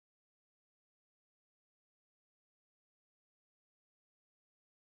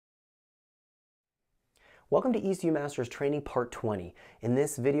Welcome to ECU Masters Training Part 20. In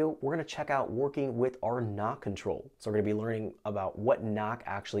this video, we're going to check out working with our knock control. So we're going to be learning about what knock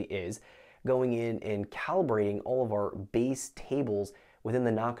actually is, going in and calibrating all of our base tables within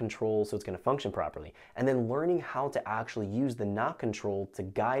the knock control so it's going to function properly, and then learning how to actually use the knock control to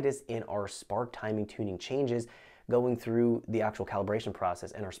guide us in our spark timing tuning changes, going through the actual calibration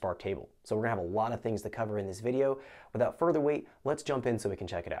process in our spark table. So we're going to have a lot of things to cover in this video. Without further wait, let's jump in so we can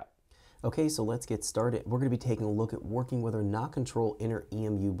check it out. Okay, so let's get started. We're going to be taking a look at working with our knock control in our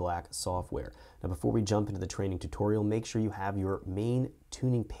ECU Black software. Now before we jump into the training tutorial, make sure you have your main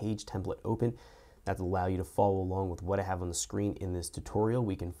tuning page template open. That will allow you to follow along with what I have on the screen in this tutorial.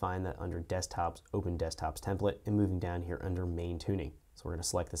 We can find that under Desktops, Open Desktops Template, and moving down here under Main Tuning. So we're going to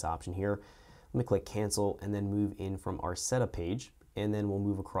select this option here. Let me click Cancel and then move in from our Setup page, and then we'll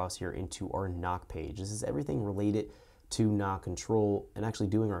move across here into our Knock page. This is everything related to knock control and actually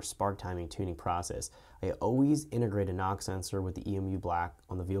doing our spark timing tuning process. I always integrate a knock sensor with the ECU Black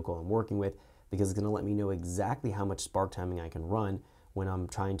on the vehicle I'm working with because it's going to let me know exactly how much spark timing I can run when I'm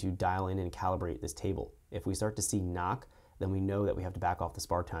trying to dial in and calibrate this table. If we start to see knock, then we know that we have to back off the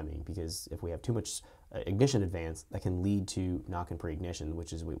spark timing, because if we have too much ignition advance, that can lead to knock and pre-ignition,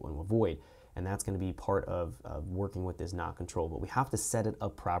 which is what we want to avoid. And that's going to be part of working with this knock control. But we have to set it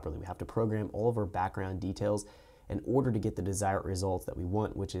up properly. We have to program all of our background details in order to get the desired results that we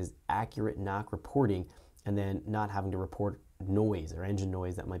want, which is accurate knock reporting, and then not having to report noise or engine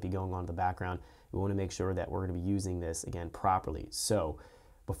noise that might be going on in the background. We want to make sure that we're going to be using this, again, properly. So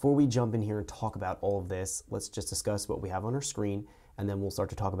before we jump in here and talk about all of this, let's just discuss what we have on our screen, and then we'll start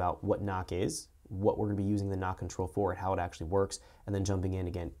to talk about what knock is, what we're going to be using the knock control for, and how it actually works, and then jumping in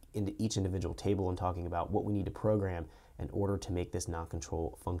again into each individual table and talking about what we need to program in order to make this knock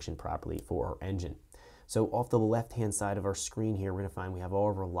control function properly for our engine. So off the left-hand side of our screen here, we're going to find we have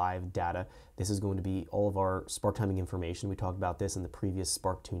all of our live data. This is going to be all of our spark timing information. We talked about this in the previous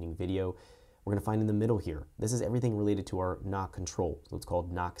spark tuning video. We're going to find in the middle here, this is everything related to our knock control. So it's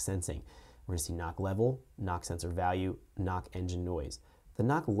called knock sensing. We're going to see knock level, knock sensor value, knock engine noise. The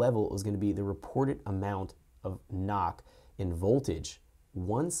knock level is going to be the reported amount of knock in voltage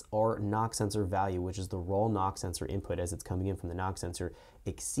once our knock sensor value, which is the raw knock sensor input as it's coming in from the knock sensor,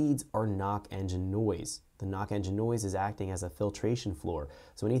 exceeds our knock engine noise. The knock engine noise is acting as a filtration floor.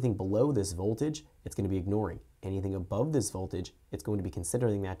 So anything below this voltage, it's going to be ignoring. Anything above this voltage, it's going to be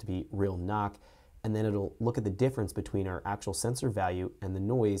considering that to be real knock, and then it'll look at the difference between our actual sensor value and the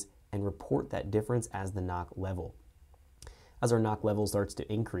noise and report that difference as the knock level. As our knock level starts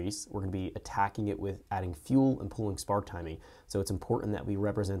to increase, we're going to be attacking it with adding fuel and pulling spark timing. So it's important that we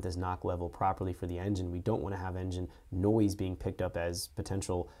represent this knock level properly for the engine. We don't want to have engine noise being picked up as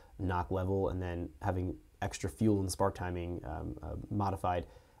potential knock level and then having extra fuel and spark timing modified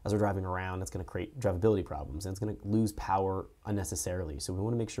as we're driving around. That's going to create drivability problems, and it's going to lose power unnecessarily. So we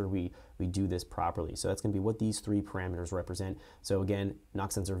want to make sure we do this properly. So that's going to be what these three parameters represent. So again,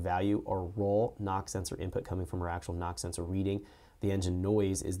 knock sensor value, our raw knock sensor input coming from our actual knock sensor reading. The engine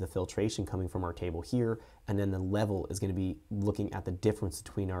noise is the filtration coming from our table here, and then the level is going to be looking at the difference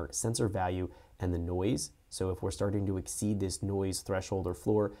between our sensor value and the noise. So if we're starting to exceed this noise threshold or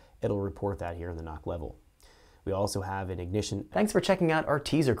floor, it'll report that here in the knock level. We also have an ignition. Thanks for checking out our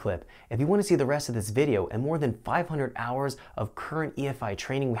teaser clip. If you want to see the rest of this video and more than 500 hours of current EFI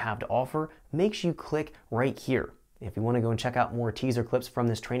training we have to offer, make sure you click right here. If you want to go and check out more teaser clips from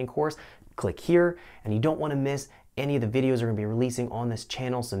this training course, click here, and you don't want to miss any of the videos we're going to be releasing on this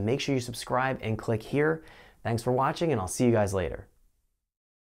channel, so make sure you subscribe and click here. Thanks for watching, and I'll see you guys later.